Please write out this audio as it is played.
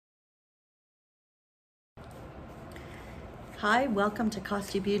Hi, welcome to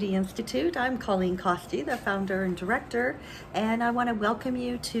Kosti Beauty Institute. I'm Colleen Kosti, the founder and director, and I want to welcome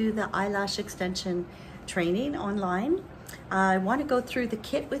you to the eyelash extension training online. I want to go through the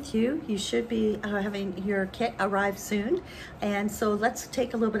kit with you. You should be having your kit arrive soon, and so let's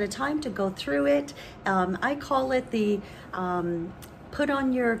take a little bit of time to go through it. I call it the Put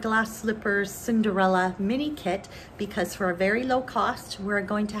on your glass slippers Cinderella mini kit because for a very low cost, we're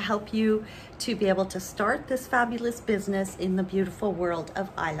going to help you to be able to start this fabulous business in the beautiful world of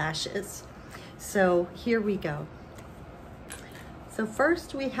eyelashes. So here we go. So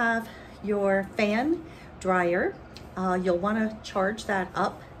first we have your fan dryer. You'll want to charge that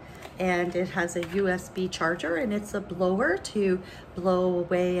up, and it has a USB charger, and it's a blower to blow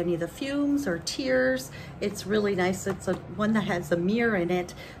away any of the fumes or tears. It's really nice. It's one that has a mirror in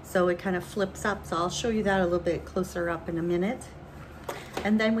it, so it kind of flips up. So I'll show you that a little bit closer up in a minute.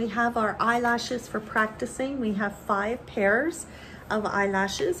 And then we have our eyelashes for practicing. We have 5 pairs of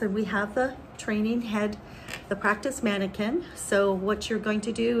eyelashes, and we have the training head, the practice mannequin. So what you're going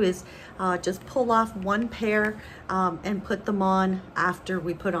to do is just pull off 1 pair and put them on after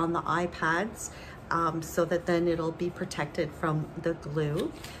we put on the eye pads, so that then it'll be protected from the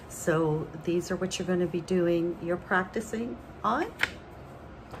glue. So these are what you're going to be doing, you're practicing on.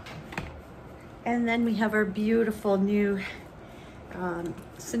 And then we have our beautiful new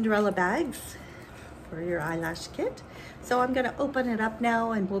Cinderella bags for your eyelash kit. So I'm going to open it up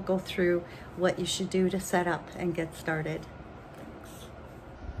now and we'll go through what you should do to set up and get started. Thanks.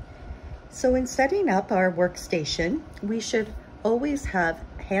 So in setting up our workstation, we should always have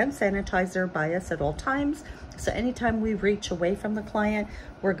hand sanitizer by us at all times. So anytime we reach away from the client,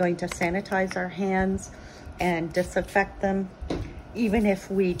 we're going to sanitize our hands and disinfect them. Even if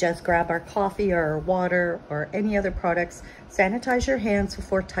we just grab our coffee or our water or any other products, sanitize your hands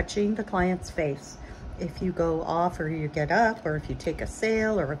before touching the client's face. If you go off or you get up or if you take a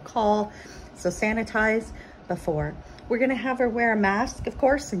sale or a call, so sanitize before. We're gonna have her wear a mask, of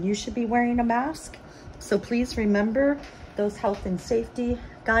course, and you should be wearing a mask. So please remember those health and safety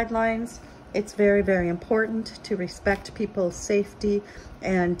guidelines. It's very, very important to respect people's safety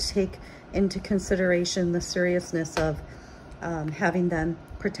and take into consideration the seriousness of having them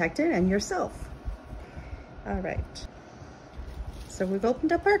protected and yourself. All right, so we've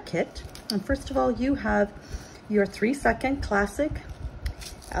opened up our kit, and first of all you have your 3-second classic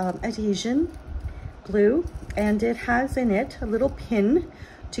adhesion glue, and it has in it a little pin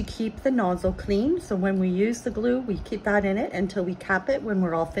to keep the nozzle clean. So when we use the glue, we keep that in it until we cap it when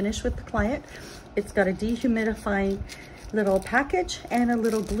we're all finished with the client. It's got a dehumidifying little package and a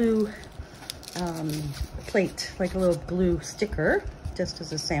little glue plate, like a little glue sticker, just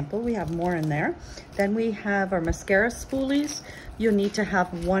as a sample. We have more in there. Then we have our mascara spoolies. You'll need to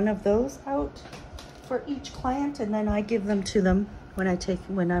have 1 of those out for each client, and then I give them to them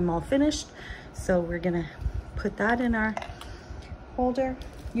when I'm all finished. So we're gonna put that in our holder.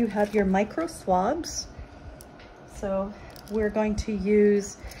 You have your micro swabs. So we're going to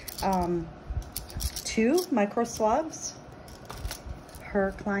use 2 micro swabs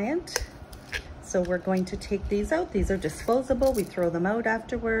per client. So we're going to take these out. These are disposable. We throw them out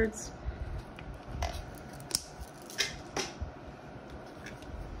afterwards.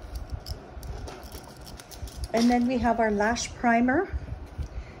 And then we have our lash primer.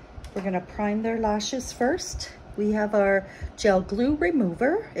 We're going to prime their lashes first. We have our gel glue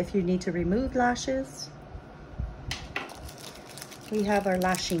remover if you need to remove lashes. We have our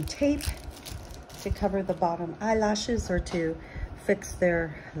lashing tape to cover the bottom eyelashes or to fix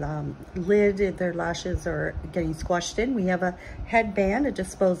their lid if their lashes are getting squashed in. We have a headband, a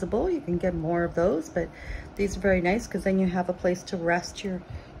disposable. You can get more of those, but these are very nice because then you have a place to rest your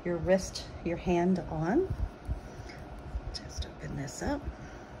wrist, your hand on. Just open this up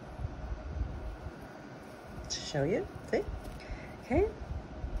to show you. See? Okay.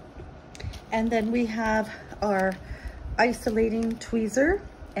 And then we have our isolating tweezer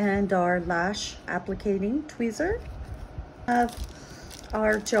and our lash applicating tweezer. Have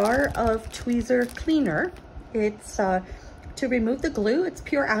our jar of tweezer cleaner. It's to remove the glue. It's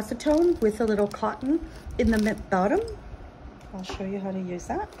pure acetone with a little cotton in the bottom. I'll show you how to use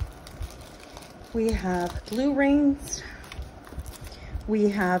that. We have glue rings. We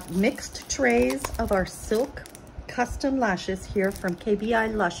have mixed trays of our silk custom lashes here from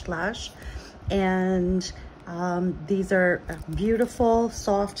KBI Lush Lash, and these are beautiful,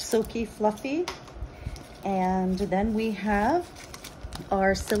 soft, silky, fluffy. And then we have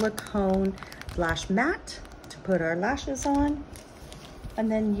our silicone lash mat to put our lashes on.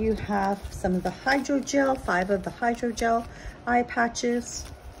 And then you have some of the hydrogel, 5 of the hydrogel eye patches.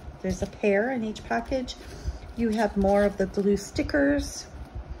 There's a pair in each package. you have more of the glue stickers.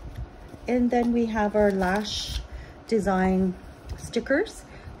 And then we have our lash design stickers.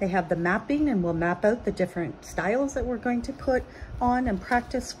 They have the mapping, and we'll map out the different styles that we're going to put on and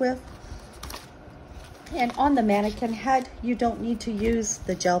practice with. And on the mannequin head, you don't need to use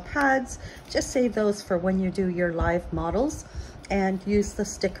the gel pads. Just save those for when you do your live models, and use the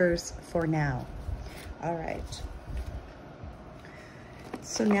stickers for now. All right.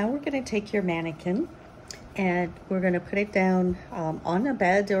 So now we're going to take your mannequin and we're going to put it down on a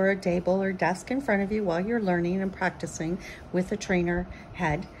bed or a table or desk in front of you while you're learning and practicing with a trainer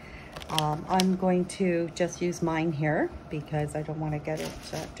head. I'm going to just use mine here because I don't want to get it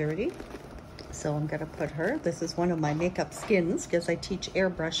dirty. So I'm going to put her, this is one of my makeup skins because I teach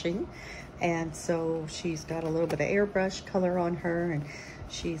airbrushing, and so she's got a little bit of airbrush color on her, and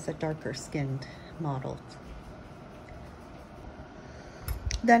she's a darker skinned model.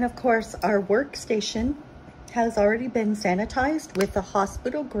 Then of course our workstation has already been sanitized with a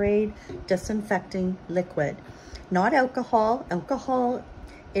hospital grade disinfecting liquid, not alcohol. Alcohol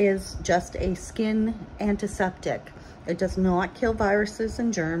is just a skin antiseptic. It does not kill viruses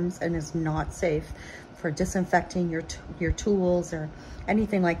and germs and is not safe for disinfecting your tools or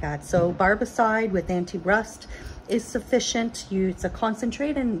anything like that. So barbicide with anti-rust is sufficient. It's a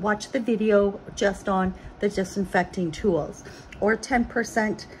concentrate, and watch the video just on the disinfecting tools. Or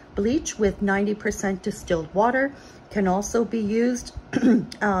 10% bleach with 90% distilled water can also be used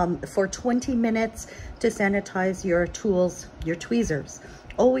for 20 minutes to sanitize your tools, your tweezers,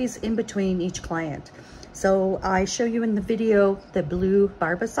 always in between each client. So I show you in the video the blue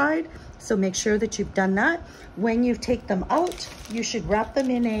barbicide, so make sure that you've done that. When you take them out, you should wrap them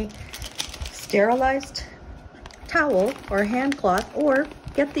in a sterilized towel or hand cloth, or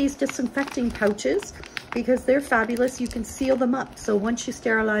get these disinfecting pouches because they're fabulous. You can seal them up. So once you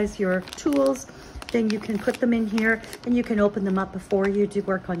sterilize your tools, then you can put them in here and you can open them up before you do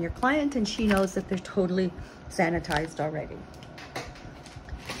work on your client, and she knows that they're totally sanitized already.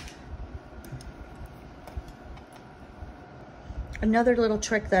 Another little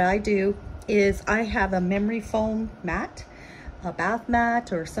trick that I do is I have a memory foam mat, a bath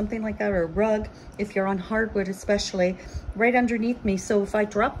mat or something like that, or a rug, if you're on hardwood especially, right underneath me. So if I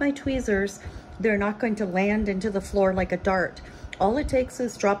drop my tweezers, they're not going to land into the floor like a dart. All it takes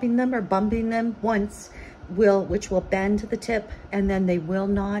is dropping them or bumping them once, which will bend the tip, and then they will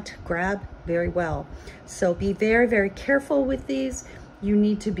not grab very well. So be very, very careful with these. You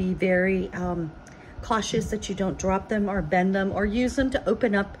need to be very cautious that you don't drop them or bend them or use them to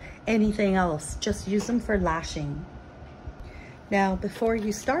open up anything else. Just use them for lashing. Now, before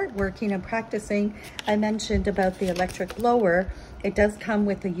you start working and practicing, I mentioned about the electric blower. It does come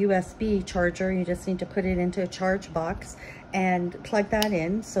with a USB charger. You just need to put it into a charge box and plug that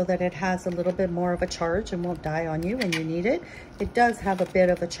in so that it has a little bit more of a charge and won't die on you when you need it. It does have a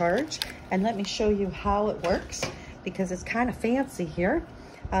bit of a charge, and let me show you how it works because it's kind of fancy here.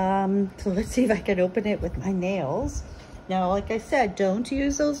 So let's see if I can open it with my nails. Now, like I said, don't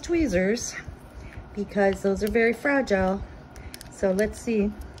use those tweezers because those are very fragile. So let's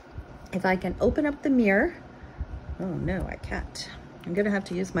see if I can open up the mirror. Oh no, I can't. I'm gonna have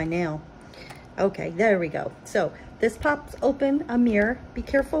to use my nail. Okay, there we go. So this pops open a mirror. Be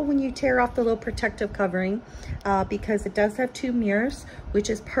careful when you tear off the little protective covering because it does have two mirrors, which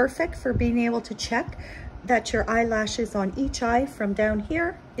is perfect for being able to check that your eyelashes on each eye from down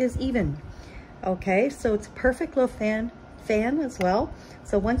here is even. Okay, so it's a perfect little fan as well.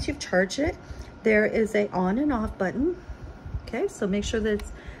 So once you've charged it, there is a on and off button. Okay, so make sure that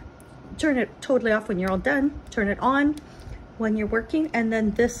it's, turn it totally off when you're all done, turn it on when you're working, and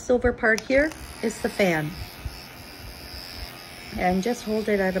then this silver part here is the fan. And just hold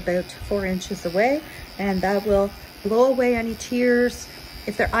it at about 4 inches away, and that will blow away any tears.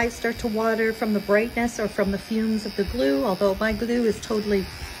 If their eyes start to water from the brightness or from the fumes of the glue, although my glue is totally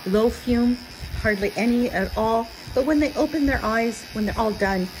low fume, hardly any at all. But when they open their eyes, when they're all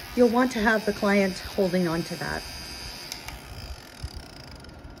done, you'll want to have the client holding on to that.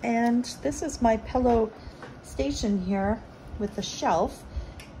 And this is my pillow station here with the shelf.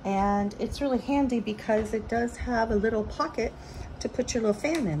 And it's really handy because it does have a little pocket to put your little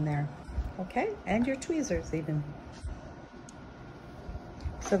fan in there. Okay, and your tweezers even.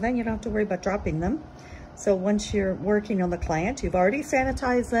 So then you don't have to worry about dropping them. So once you're working on the client, you've already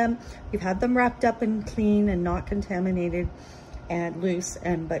sanitized them, you've had them wrapped up and clean and not contaminated and loose,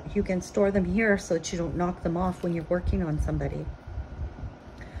 but you can store them here so that you don't knock them off when you're working on somebody.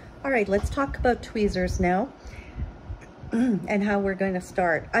 All right, let's talk about tweezers now. and how we're going to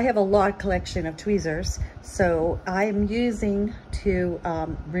start. I have a lot collection of tweezers, so I'm using to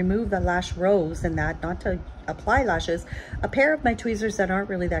remove the lash rows and that, not to apply lashes, a pair of my tweezers that aren't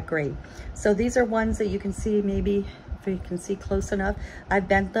really that great. So these are ones that you can see, maybe if you can see close enough. I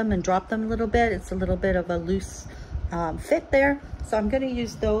bent them and dropped them a little bit. It's a little bit of a loose fit there. So I'm going to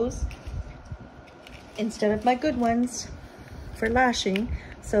use those instead of my good ones for lashing.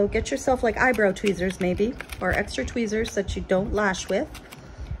 So get yourself like eyebrow tweezers maybe, or extra tweezers that you don't lash with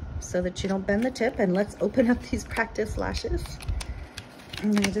so that you don't bend the tip. And let's open up these practice lashes.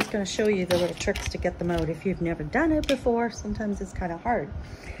 And I'm just going to show you the little tricks to get them out. If you've never done it before, sometimes it's kind of hard.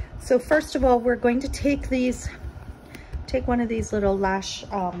 So first of all, we're going to take one of these little lash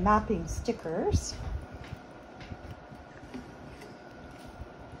mapping stickers.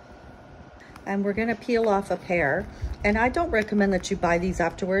 And we're going to peel off a pair. And I don't recommend that you buy these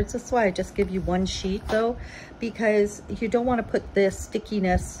afterwards. That's why I just give you one sheet though, because you don't want to put this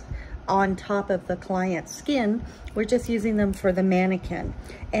stickiness on top of the client's skin. We're just using them for the mannequin.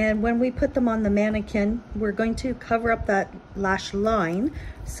 And when we put them on the mannequin, we're going to cover up that lash line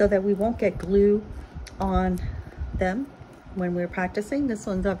so that we won't get glue on them when we're practicing. This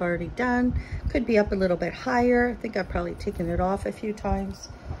one's I've already done. Could be up a little bit higher. I think I've probably taken it off a few times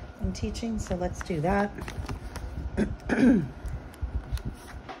in teaching, so let's do that.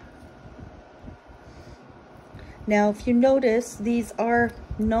 Now, if you notice, these are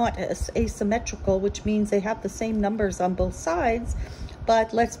not asymmetrical, which means they have the same numbers on both sides,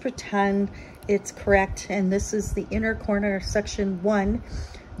 but let's pretend it's correct. And this is the inner corner, section 1.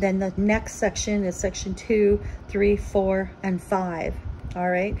 Then the next section is section 2, 3, 4, and 5. All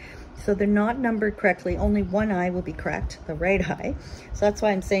right. So they're not numbered correctly. Only one eye will be correct, the right eye. So that's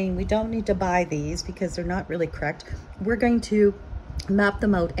why I'm saying we don't need to buy these because they're not really correct. We're going to map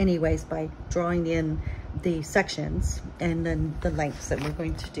them out anyways by drawing in the sections and then the lengths that we're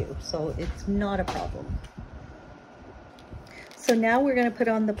going to do. So it's not a problem. So now we're going to put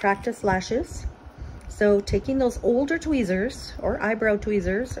on the practice lashes. So taking those older tweezers or eyebrow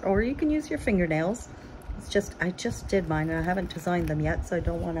tweezers, or you can use your fingernails. I just did mine and I haven't designed them yet, so I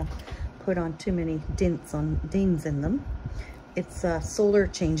don't want to put on too many dings in them. It's solar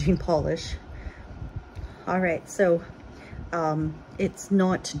changing polish. All right, so it's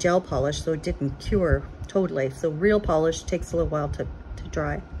not gel polish, so it didn't cure totally. So real polish takes a little while to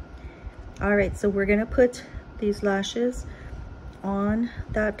dry. All right, so we're gonna put these lashes on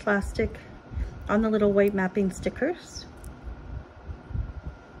that plastic, on the little white mapping stickers.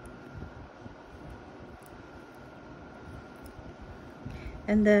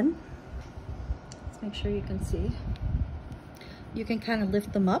 And then, let's make sure you can see, you can kind of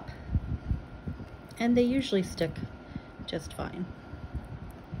lift them up and they usually stick just fine.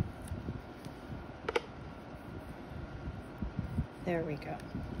 There we go.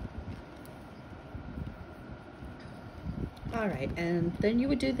 All right, and then you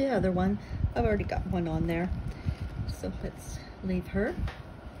would do the other one. I've already got one on there. So let's leave her.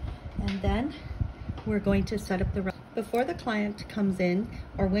 And then we're going to set up the rest. Before the client comes in,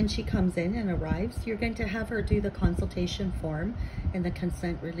 or when she comes in and arrives, you're going to have her do the consultation form and the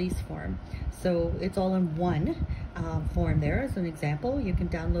consent release form. So it's all in one form there as an example. You can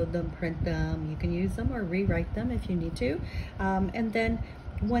download them, print them, you can use them or rewrite them if you need to. And then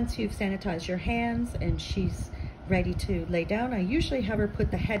once you've sanitized your hands and she's ready to lay down, I usually have her put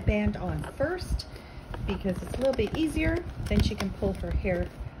the headband on first because it's a little bit easier. Then she can pull her hair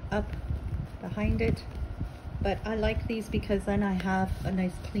up behind it. But I like these because then I have a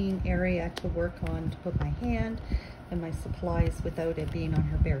nice clean area to work on to put my hand and my supplies without it being on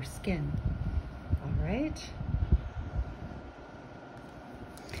her bare skin. All right.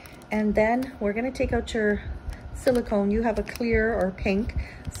 And then we're going to take out your silicone. You have a clear or pink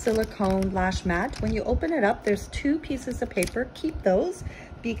silicone lash mat. When you open it up, there's 2 pieces of paper. Keep those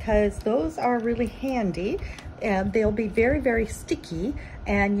because those are really handy. They'll be very, very sticky,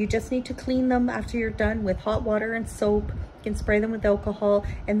 and you just need to clean them after you're done with hot water and soap. You can spray them with alcohol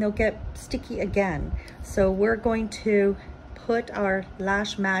and they'll get sticky again. So we're going to put our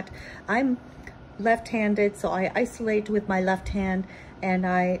lash mat. I'm left-handed, so I isolate with my left hand and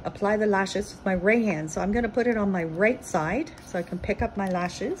I apply the lashes with my right hand. So I'm going to put it on my right side so I can pick up my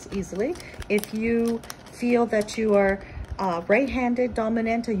lashes easily. If you feel that you are right-handed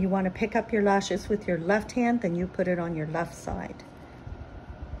dominant and you want to pick up your lashes with your left hand, then you put it on your left side.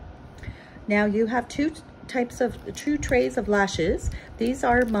 Now you have two trays of lashes. These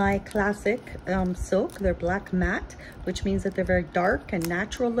are my classic silk. They're black matte, which means that they're very dark and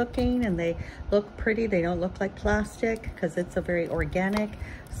natural looking and they look pretty. They don't look like plastic because it's a very organic,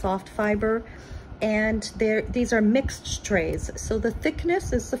 soft fiber. And these are mixed trays. So the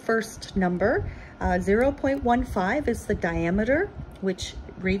thickness is the first number. 0.15 is the diameter, which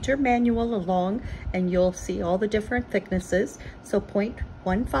read your manual along and you'll see all the different thicknesses. So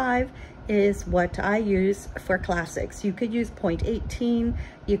 0.15 is what I use for classics. You could use 0.18,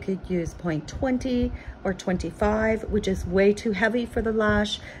 you could use 0.20 or 25, which is way too heavy for the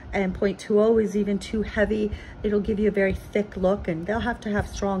lash, and 0.20 is even too heavy. It'll give you a very thick look and they'll have to have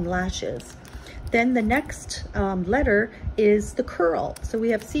strong lashes. Then the next letter is the curl. So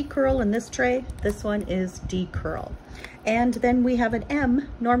we have C curl in this tray. This one is D curl. And then we have an M.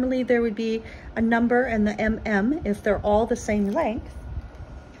 Normally there would be a number and the MM if they're all the same length,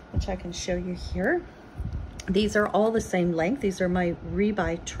 which I can show you here. These are all the same length. These are my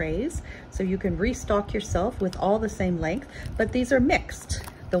rebuy trays. So you can restock yourself with all the same length, but these are mixed,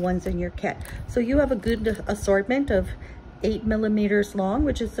 the ones in your kit. So you have a good assortment of 8 millimeters long,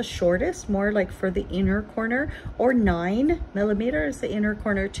 which is the shortest, more like for the inner corner, or 9 millimeters, the inner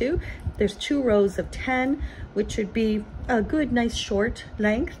corner too. There's 2 rows of 10, which would be a good, nice short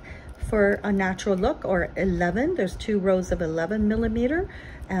length for a natural look, or 11. There's 2 rows of 11 millimeter,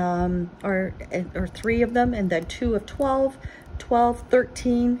 or 3 of them, and then 2 of 12, 12,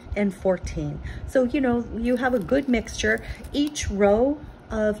 13, and 14. So, you know, you have a good mixture. Each row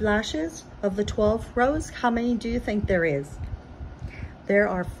of lashes, of the 12 rows, how many do you think there is? There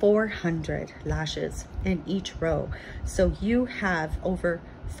are 400 lashes in each row. So you have over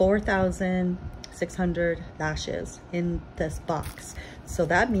 4,600 lashes in this box. So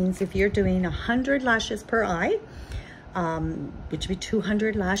that means if you're doing 100 lashes per eye, which would be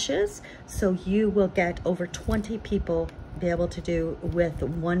 200 lashes, so you will get over 20 people be able to do with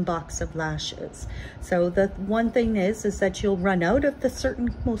 1 box of lashes. So the one thing is that you'll run out of the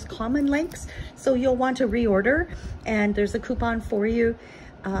certain most common lengths, so you'll want to reorder, and there's a coupon for you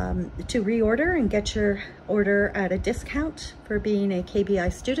to reorder and get your order at a discount for being a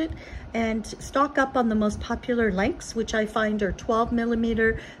KBI student, and stock up on the most popular lengths, which I find are 12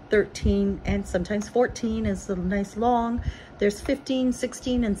 millimeter, 13, and sometimes 14 is a nice long. There's 15,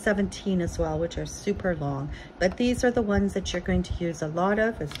 16, and 17 as well, which are super long. But these are the ones that you're going to use a lot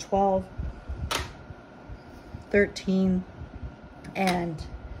of, is 12, 13, and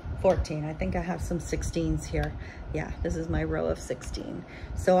 14. I think I have some 16s here. Yeah, this is my row of 16.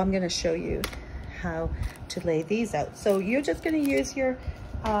 So I'm gonna show you how to lay these out. So you're just gonna use your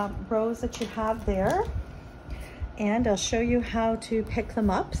rows that you have there, and I'll show you how to pick them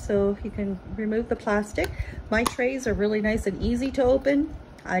up so you can remove the plastic. My trays are really nice and easy to open.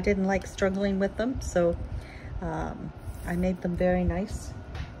 I didn't like struggling with them, so I made them very nice,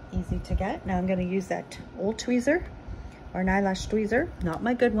 easy to get. Now I'm going to use that old tweezer, or an eyelash tweezer, not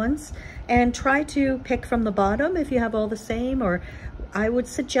my good ones, and try to pick from the bottom if you have all the same, or I would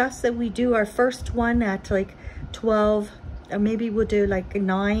suggest that we do our first one at like 12, or maybe we'll do like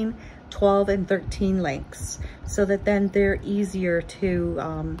 9, 12, and 13 lengths, so that then they're easier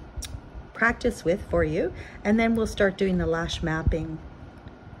to practice with for you. And then we'll start doing the lash mapping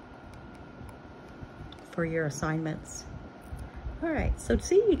for your assignments. All right, so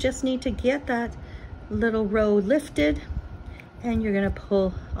see, you just need to get that little row lifted, and you're gonna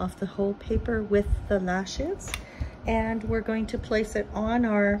pull off the whole paper with the lashes, and we're going to place it on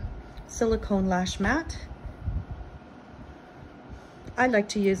our silicone lash mat. I like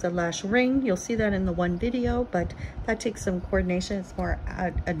to use a lash ring. You'll see that in the one video, but that takes some coordination. It's more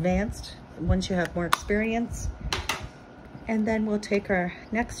advanced once you have more experience. And then we'll take our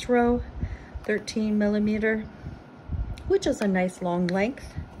next row, 13 millimeter, which is a nice long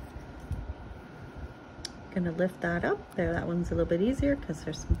length. Gonna lift that up there. That one's a little bit easier because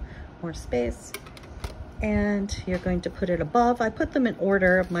there's some more space. And you're going to put it above. I put them in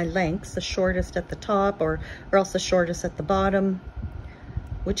order of my lengths, the shortest at the top, or else the shortest at the bottom.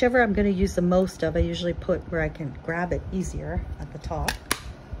 Whichever I'm going to use the most of, I usually put where I can grab it easier at the top.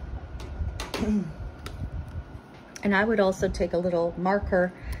 And I would also take a little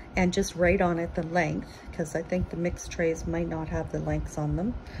marker and just write on it the length, because I think the mixed trays might not have the lengths on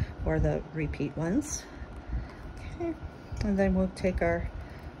them, or the repeat ones. Okay, and then we'll take our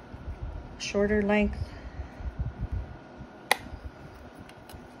shorter length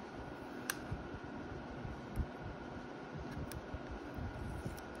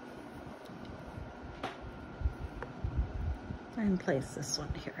and place this one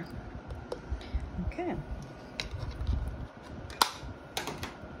here. Okay.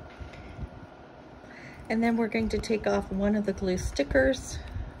 And then we're going to take off one of the glue stickers,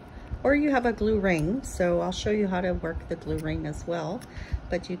 or you have a glue ring, so I'll show you how to work the glue ring as well,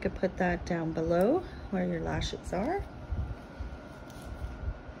 but you could put that down below where your lashes are.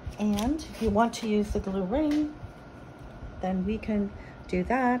 And if you want to use the glue ring, then we can do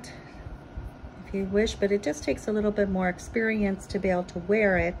that if you wish, but it just takes a little bit more experience to be able to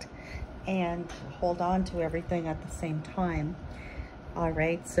wear it and hold on to everything at the same time. All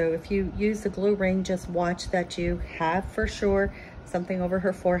right, so if you use the glue ring, just watch that you have for sure something over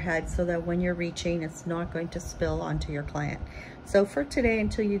her forehead so that when you're reaching, it's not going to spill onto your client. So for today,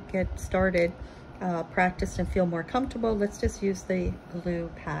 until you get started, practice and feel more comfortable, let's just use the glue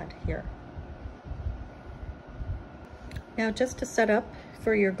pad here. Now just to set up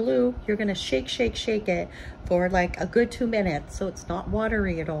for your glue, you're gonna shake it for like a good 2 minutes so it's not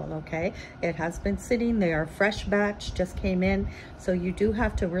watery at all, okay? It has been sitting there, fresh batch just came in, so you do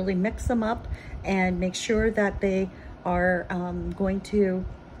have to really mix them up and make sure that they are going to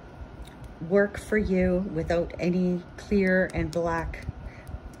work for you without any clear and black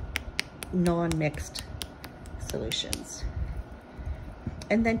non-mixed solutions.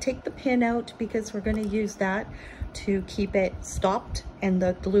 And then take the pin out because we're going to use that to keep it stopped and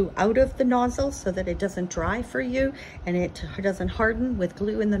the glue out of the nozzle so that it doesn't dry for you and it doesn't harden with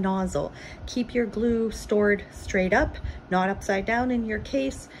glue in the nozzle. Keep your glue stored straight up, not upside down in your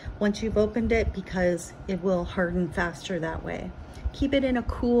case once you've opened it, because it will harden faster that way. Keep it in a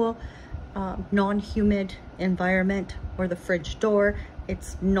cool, non-humid environment or the fridge door.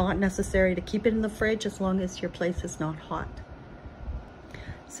 It's not necessary to keep it in the fridge as long as your place is not hot.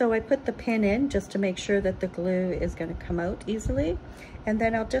 So I put the pin in just to make sure that the glue is going to come out easily. And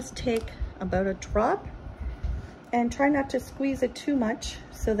then I'll just take about a drop and try not to squeeze it too much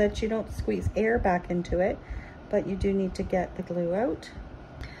so that you don't squeeze air back into it, but you do need to get the glue out.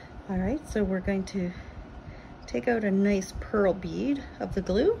 All right, so we're going to take out a nice pearl bead of the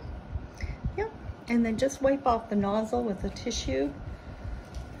glue. Yeah, and then just wipe off the nozzle with a tissue.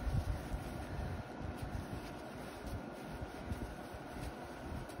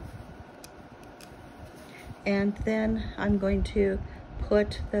 And then I'm going to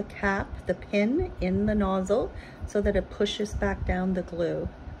put the cap, the pin, in the nozzle so that it pushes back down the glue.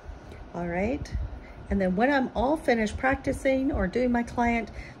 All right. And then when I'm all finished practicing or doing my client,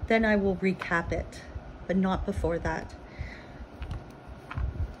 then I will recap it, but not before that.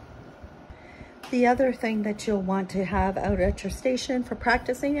 The other thing that you'll want to have out at your station for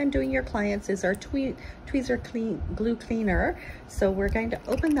practicing and doing your clients is our tweezer glue cleaner. So we're going to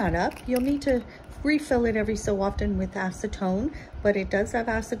open that up. You'll need to refill it every so often with acetone, but it does have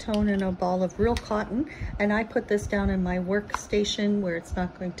acetone in a ball of real cotton, and I put this down in my workstation where it's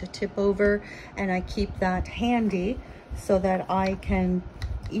not going to tip over, and I keep that handy so that I can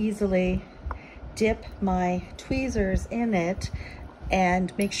easily dip my tweezers in it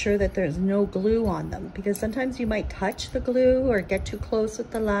and make sure that there's no glue on them, because sometimes you might touch the glue or get too close with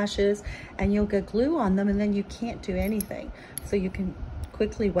the lashes and you'll get glue on them and then you can't do anything. So you can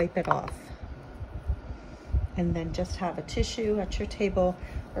quickly wipe it off. And then just have a tissue at your table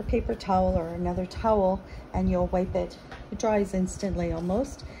or paper towel or another towel, and you'll wipe it. It dries instantly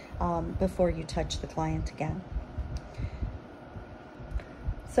almost before you touch the client again.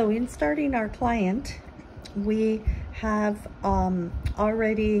 So in starting our client, we have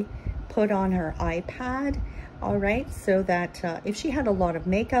already put on her iPad, all right, so that if she had a lot of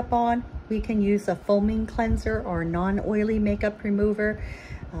makeup on, we can use a foaming cleanser or non-oily makeup remover.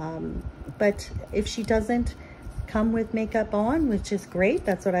 But if she doesn't come with makeup on, which is great,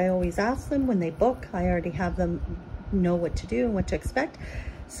 that's what I always ask them when they book. I already have them know what to do and what to expect.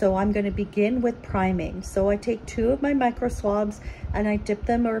 So I'm going to begin with priming. So I take 2 of my micro swabs and I dip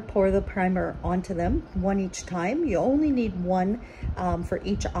them or pour the primer onto them, 1 each time. You only need 1 for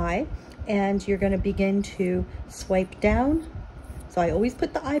each eye, and you're going to begin to swipe down. So I always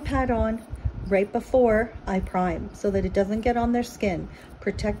put the iPad on right before I prime so that it doesn't get on their skin.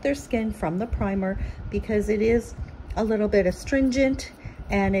 Protect their skin from the primer because it is a little bit astringent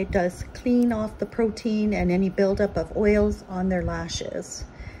and it does clean off the protein and any buildup of oils on their lashes.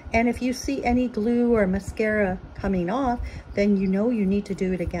 And if you see any glue or mascara coming off, then you know you need to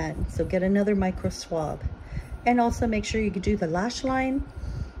do it again. So get another micro swab. And also make sure you do the lash line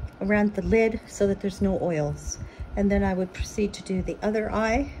around the lid so that there's no oils. And then I would proceed to do the other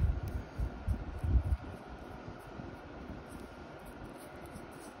eye.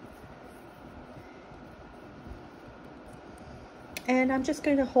 And I'm just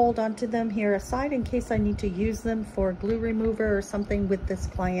going to hold onto them here aside in case I need to use them for glue remover or something with this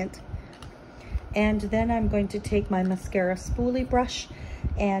client. And then I'm going to take my mascara spoolie brush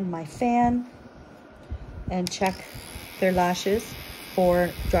and my fan and check their lashes for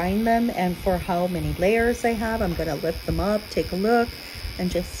drying them and for how many layers they have. I'm going to lift them up, take a look, and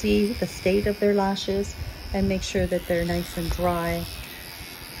just see the state of their lashes and make sure that they're nice and dry.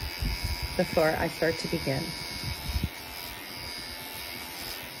 before I start to begin.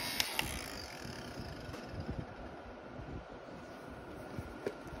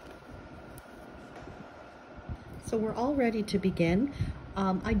 So we're all ready to begin.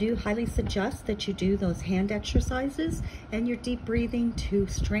 I do highly suggest that you do those hand exercises and your deep breathing to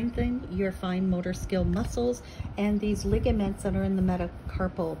strengthen your fine motor skill muscles and these ligaments that are in the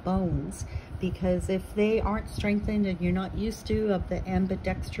metacarpal bones. Because if they aren't strengthened and you're not used to of the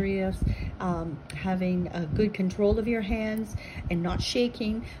ambidextrous, having a good control of your hands and not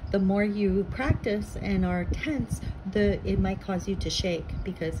shaking, the more you practice and are tense, it might cause you to shake,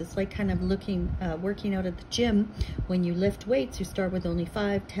 because it's like kind of working out at the gym. When you lift weights, you start with only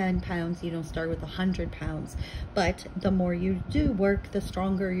 5-10 pounds. You don't start with 100 pounds. But the more you do work, the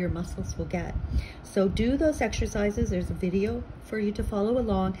stronger your muscles will get. So do those exercises. There's a video for you to follow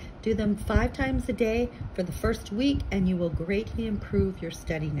along. Do them 5 times a day for the first week, and you will greatly improve your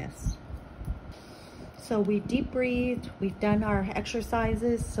steadiness. So we've deep breathed, we've done our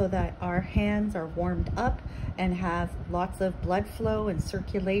exercises so that our hands are warmed up and have lots of blood flow and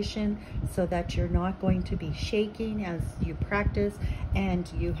circulation, so that you're not going to be shaking as you practice,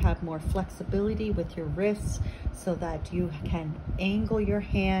 and you have more flexibility with your wrists so that you can angle your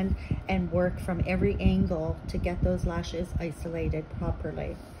hand and work from every angle to get those lashes isolated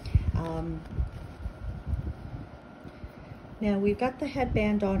properly. Now we've got the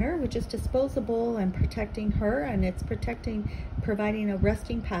headband on her, which is disposable and protecting her, and it's providing a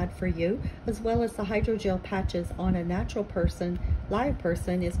resting pad for you, as well as the hydrogel patches on a natural person, live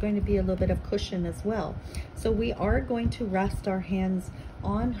person, is going to be a little bit of cushion as well. So we are going to rest our hands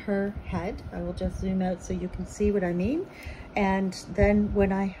on her head. I will just zoom out so you can see what I mean. And then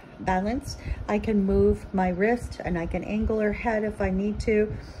when I balance, I can move my wrist and I can angle her head if I need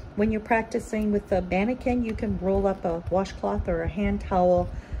to. When you're practicing with the mannequin, you can roll up a washcloth or a hand towel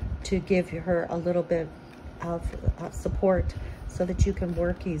to give her a little bit of support so that you can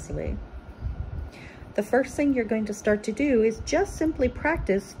work easily. The first thing you're going to start to do is just simply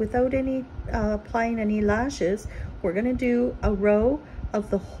practice without any applying any lashes. We're going to do a row of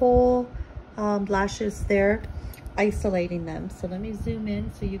the whole lashes there, isolating them. So let me zoom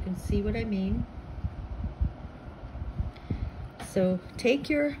in so you can see what I mean. So take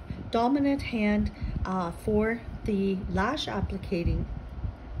your dominant hand for the lash applicating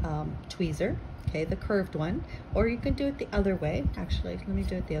tweezer, okay, the curved one, or you can do it the other way. Actually, let me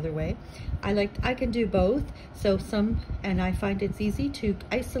do it the other way. I can do both. So and I find it's easy to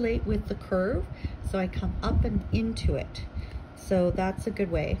isolate with the curve, so I come up and into it. So that's a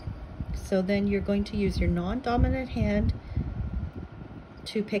good way. So then you're going to use your non-dominant hand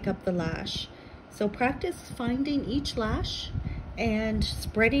to pick up the lash. So practice finding each lash and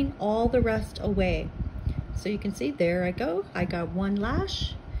spreading all the rest away. So you can see, there I go. I got one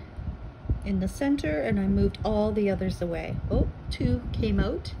lash in the center and I moved all the others away. Oh, 2 came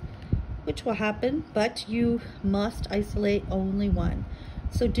out, which will happen, but you must isolate only one.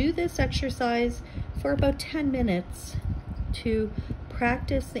 So do this exercise for about 10 minutes to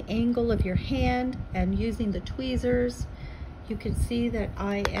practice the angle of your hand and using the tweezers. You can see that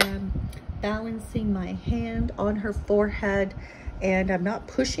I am balancing my hand on her forehead, and I'm not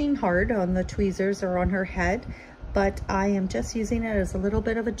pushing hard on the tweezers or on her head, but I am just using it as a little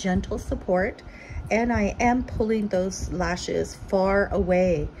bit of a gentle support, and I am pulling those lashes far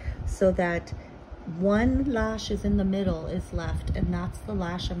away so that one lash is in the middle is left, and that's the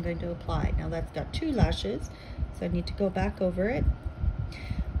lash I'm going to apply. Now that's got 2 lashes, so I need to go back over it.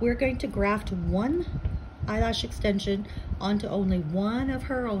 We're going to graft one eyelash extension onto only one of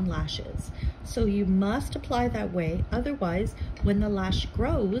her own lashes. So you must apply that way. Otherwise, when the lash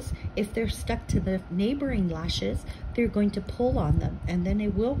grows, if they're stuck to the neighboring lashes, they're going to pull on them, and then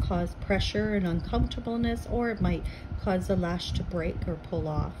it will cause pressure and uncomfortableness, or it might cause the lash to break or pull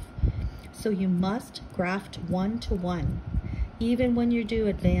off. So you must graft 1-to-1. Even when you do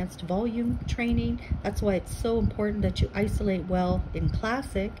advanced volume training, that's why it's so important that you isolate well in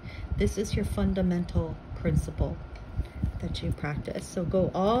Classic. This is your fundamental principle that you practice. So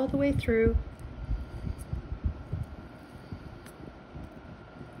go all the way through.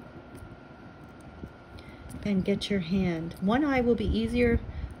 And get your hand. One eye will be easier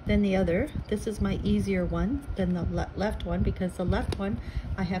than the other. This is my easier one than the left one, because the left one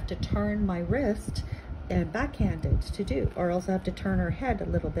I have to turn my wrist and backhanded to do, or else I have to turn her head a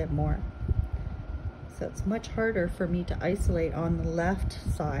little bit more. So it's much harder for me to isolate on the left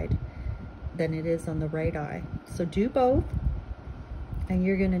side than it is on the right eye. So do both, and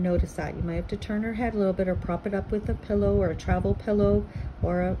you're going to notice that. You might have to turn her head a little bit, or prop it up with a pillow or a travel pillow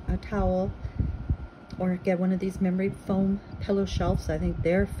or a towel, or get one of these memory foam pillow shelves. I think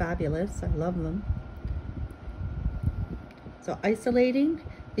they're fabulous. I love them. So isolating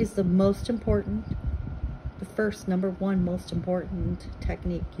is the most important, the first #1 most important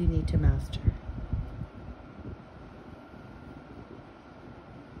technique you need to master.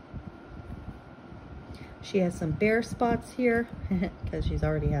 She has some bare spots here because she's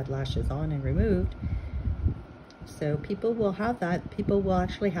already had lashes on and removed. So people will have that. People will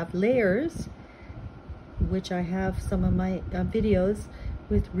actually have layers, which I have some of my videos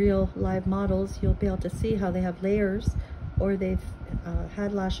with real live models. You'll be able to see how they have layers, or they've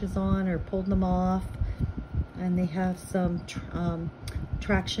had lashes on or pulled them off, and they have some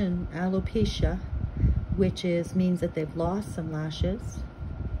traction alopecia, which means that they've lost some lashes.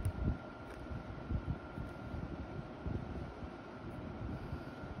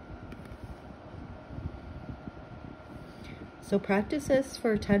 So practice this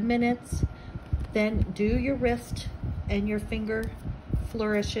for 10 minutes, then do your wrist and your finger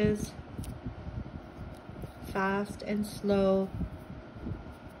flourishes, fast and slow,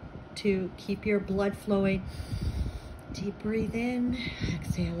 to keep your blood flowing. Deep breathe in,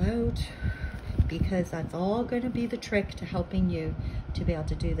 exhale out, because that's all going to be the trick to helping you to be able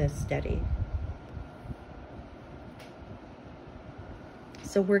to do this steady.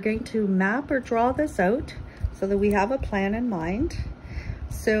 So we're going to map or draw this out so that we have a plan in mind.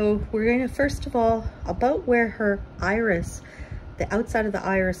 So we're going to, first of all, about where her iris, the outside of the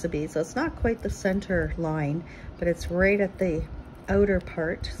iris will be. So it's not quite the center line, but it's right at the outer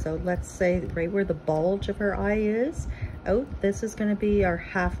part. So let's say right where the bulge of her eye is out, this is going to be our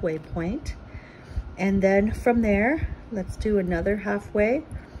halfway point. And then from there, let's do another halfway.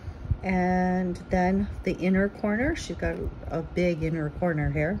 And then the inner corner, she's got a big inner corner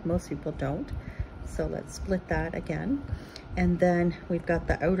here. Most people don't. So let's split that again. And then we've got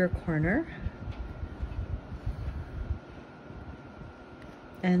the outer corner.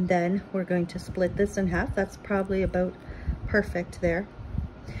 And then we're going to split this in half. That's probably about perfect there.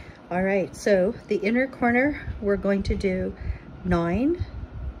 All right, so the inner corner, we're going to do 9.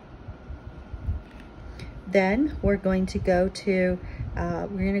 Then we're going to go to, we're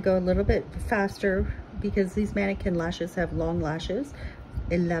going to go a little bit faster because these mannequin lashes have long lashes,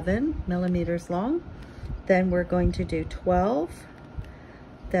 11 millimeters long. Then we're going to do 12.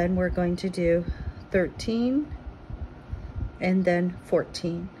 Then we're going to do 13, and then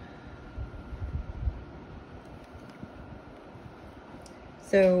 14.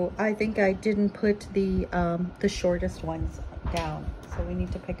 So I think I didn't put the shortest ones down. So we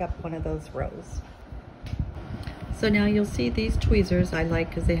need to pick up one of those rows. So now you'll see these tweezers I like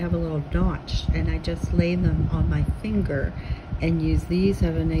because they have a little notch, and I just lay them on my finger and use these,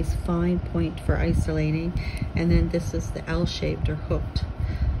 have a nice fine point for isolating. And then this is the L-shaped or hooked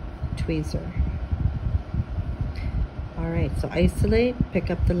tweezer. All right, so isolate, pick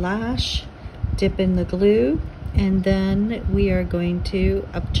up the lash, dip in the glue, and then we are going to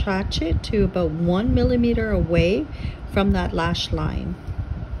attach it to about 1 millimeter away from that lash line.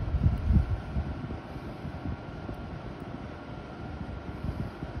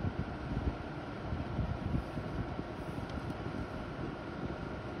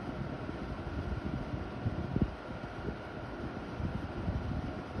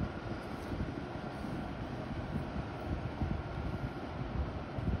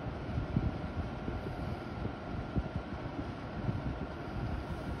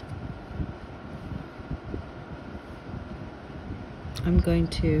 I'm going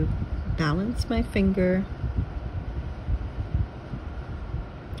to balance my finger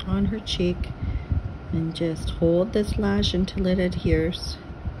on her cheek and just hold this lash until it adheres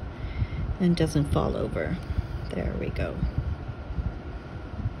and doesn't fall over. There we go.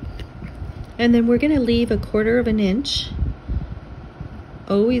 And then we're going to leave 1/4 of an inch.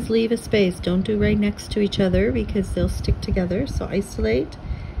 Always leave a space. Don't do right next to each other because they'll stick together. So isolate.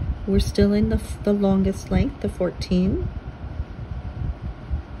 We're still in the longest length, the 14.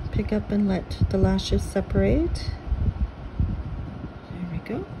 Pick up and let the lashes separate. There we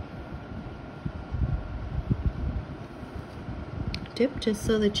go. Dip just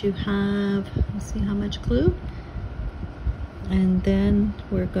so that you have, let's see how much glue. And then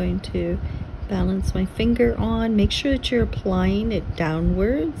we're going to balance my finger on. Make sure that you're applying it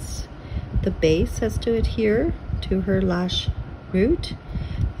downwards. The base has to adhere to her lash root.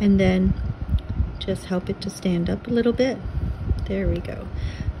 And then just help it to stand up a little bit. There we go.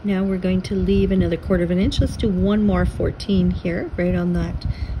 Now we're going to leave another 1/4 of an inch. Let's do one more 14 here, right on that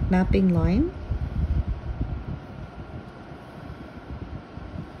mapping line.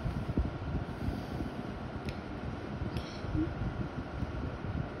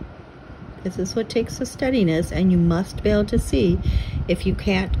 This is what takes the steadiness, and you must be able to see. If you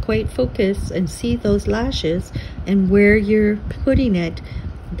can't quite focus and see those lashes and where you're putting it,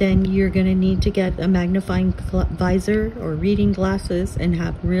 then you're going to need to get a magnifying visor or reading glasses and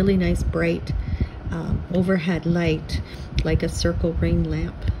have really nice bright overhead light, like a circle ring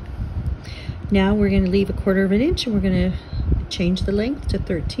lamp. Now we're going to leave a 1/4 of an inch, and we're going to change the length to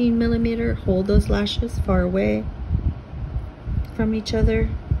 13 millimeter. Hold those lashes far away from each other.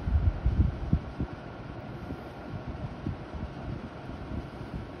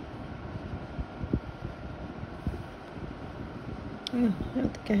 Oh, I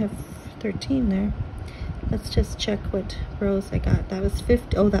don't think I have 13 there. Let's just check what rows I got. That was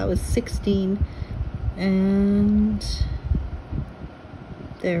 50. Oh, that was 16. And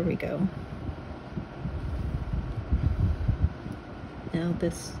there we go. Now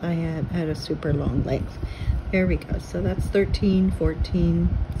this, I had a super long length. There we go. So that's 13, 14.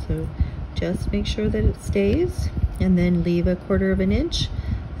 So just make sure that it stays, and then leave a 1/4 of an inch.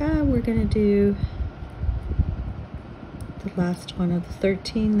 We're gonna do the last one of the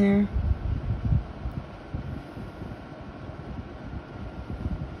 13 there.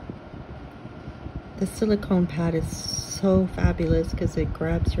 The silicone pad is so fabulous because it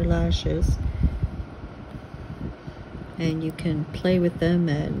grabs your lashes, and you can play with them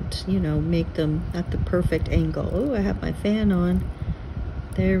and, you know, make them at the perfect angle. Oh, I have my fan on.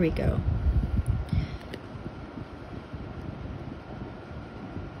 There we go.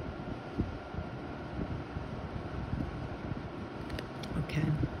 Okay,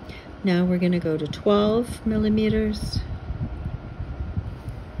 now we're going to go to 12 millimeters.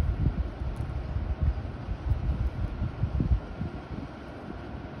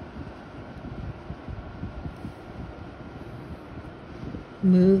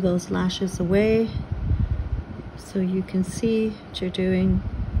 Move those lashes away so you can see what you're doing.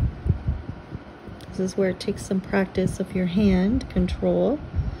 This is where it takes some practice of your hand control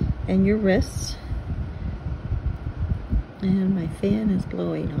and your wrists. And my fan is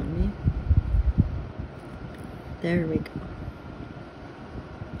blowing on me. There we go.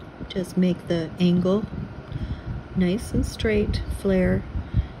 Just make the angle nice and straight, flare.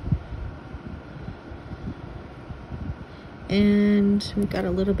 And we've got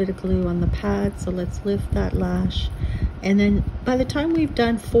a little bit of glue on the pad, so let's lift that lash. And then by the time we've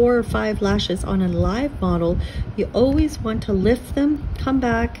done 4 or 5 lashes on a live model, you always want to lift them, come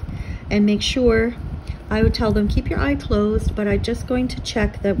back, and make sure, I would tell them keep your eye closed, but I'm just going to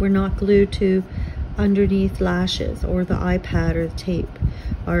check that we're not glued to underneath lashes or the iPad or the tape.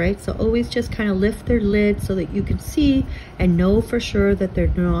 All right, so always just kind of lift their lid so that you can see and know for sure that they're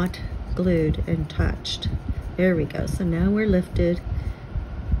not glued and touched. There we go. So now we're lifted.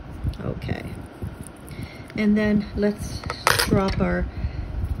 Okay. And then let's drop our,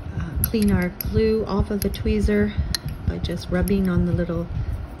 clean our glue off of the tweezer by just rubbing on the little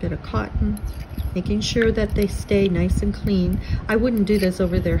bit of cotton, making sure that they stay nice and clean. I wouldn't do this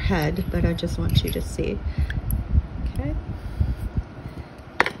over their head, but I just want you to see. Okay.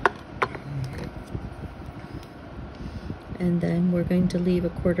 And then we're going to leave a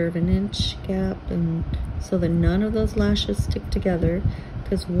 1/4 of an inch gap, and so that none of those lashes stick together,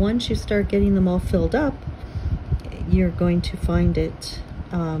 because once you start getting them all filled up, you're going to find it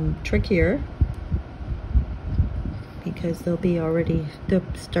trickier, because they'll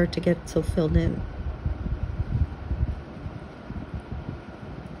start to get so filled in.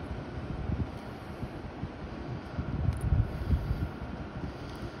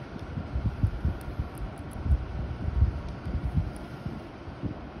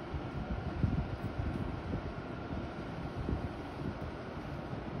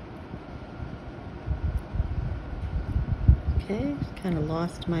 Okay, kind of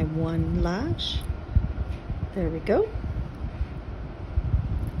lost my one lash. There we go.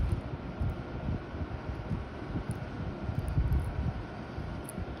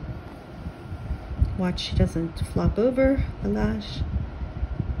 Watch she doesn't flop over the lash.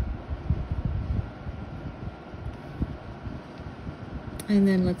 And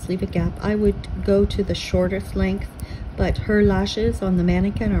then let's leave a gap. I would go to the shortest length, but her lashes on the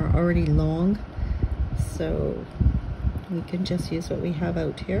mannequin are already long, so we can just use what we have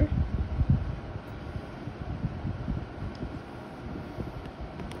out here.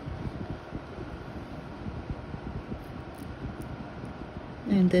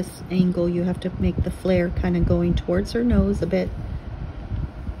 And this angle, you have to make the flare kind of going towards her nose a bit.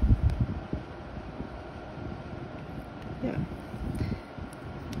 Yeah.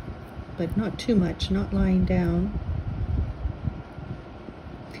 But not too much, not lying down.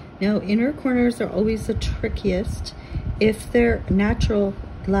 Now, inner corners are always the trickiest. If they're natural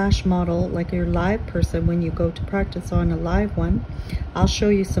lash model, like your live person, when you go to practice on a live one. I'll show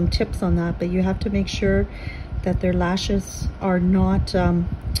you some tips on that, but you have to make sure that their lashes are not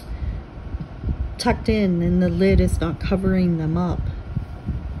tucked in and the lid is not covering them up.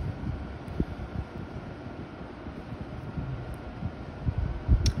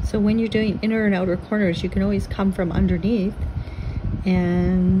 So when you're doing inner and outer corners, you can always come from underneath.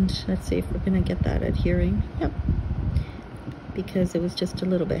 And let's see if we're gonna get that adhering. Yep. Because it was just a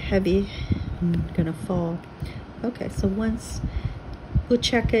little bit heavy and gonna fall. Okay, so once we'll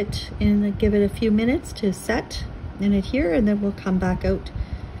check it and give it a few minutes to set and adhere, and then we'll come back out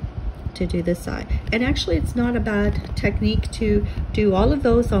to do this eye. And actually, it's not a bad technique to do all of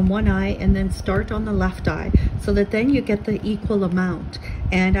those on one eye and then start on the left eye, so that then you get the equal amount.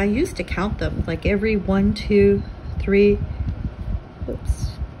 And I used to count them, like every 1, 2, 3,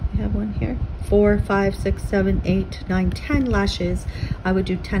 oops, we have one here, 4, 5, 6, 7, 8, 9, 10 lashes. I would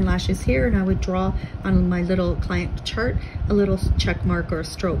do 10 lashes here, and I would draw on my little client chart a little check mark or a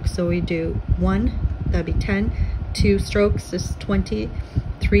stroke. So we do 1, that'd be 10, 2 strokes is 20,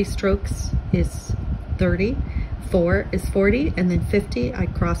 3 strokes is 30, 4 is 40, and then 50, I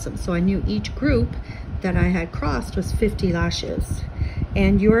cross them. So I knew each group that I had crossed was 50 lashes.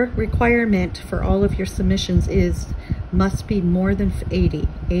 And your requirement for all of your submissions must be more than 80.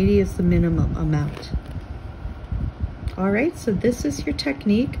 80 is the minimum amount. All right, so this is your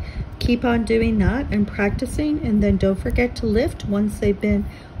technique. Keep on doing that and practicing, and then don't forget to lift once they've been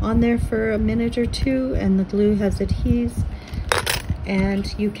on there for a minute or two and the glue has adhesed.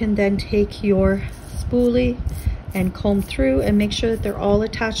 And you can then take your spoolie and comb through and make sure that they're all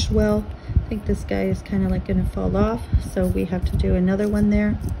attached well. I think this guy is kind of like gonna fall off, so we have to do another one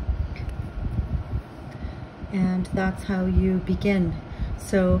there. And that's how you begin.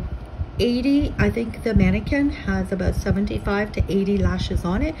 So 80, I think the mannequin has about 75 to 80 lashes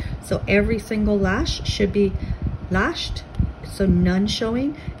on it. So every single lash should be lashed, so none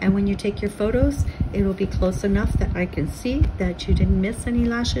showing. And when you take your photos, it will be close enough that I can see that you didn't miss any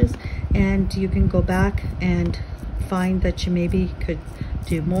lashes, and you can go back and find that you maybe could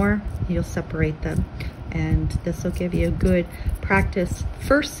do more. You'll separate them, and this will give you a good practice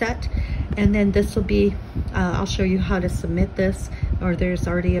first set. And then this will be, I'll show you how to submit this, or there's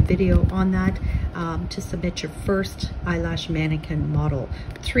already a video on that, to submit your first eyelash mannequin model.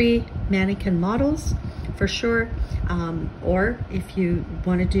 3 mannequin models for sure, or if you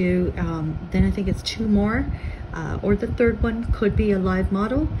want to do, then I think it's 2 more, or the third one could be a live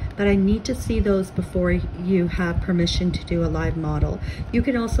model, but I need to see those before you have permission to do a live model. You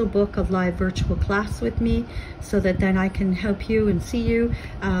can also book a live virtual class with me, so that then I can help you and see you.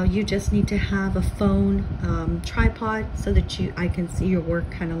 You just need to have a phone tripod so that I can see your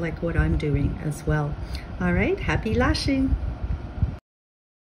work, kind of like what I'm doing as well. All right, happy lashing.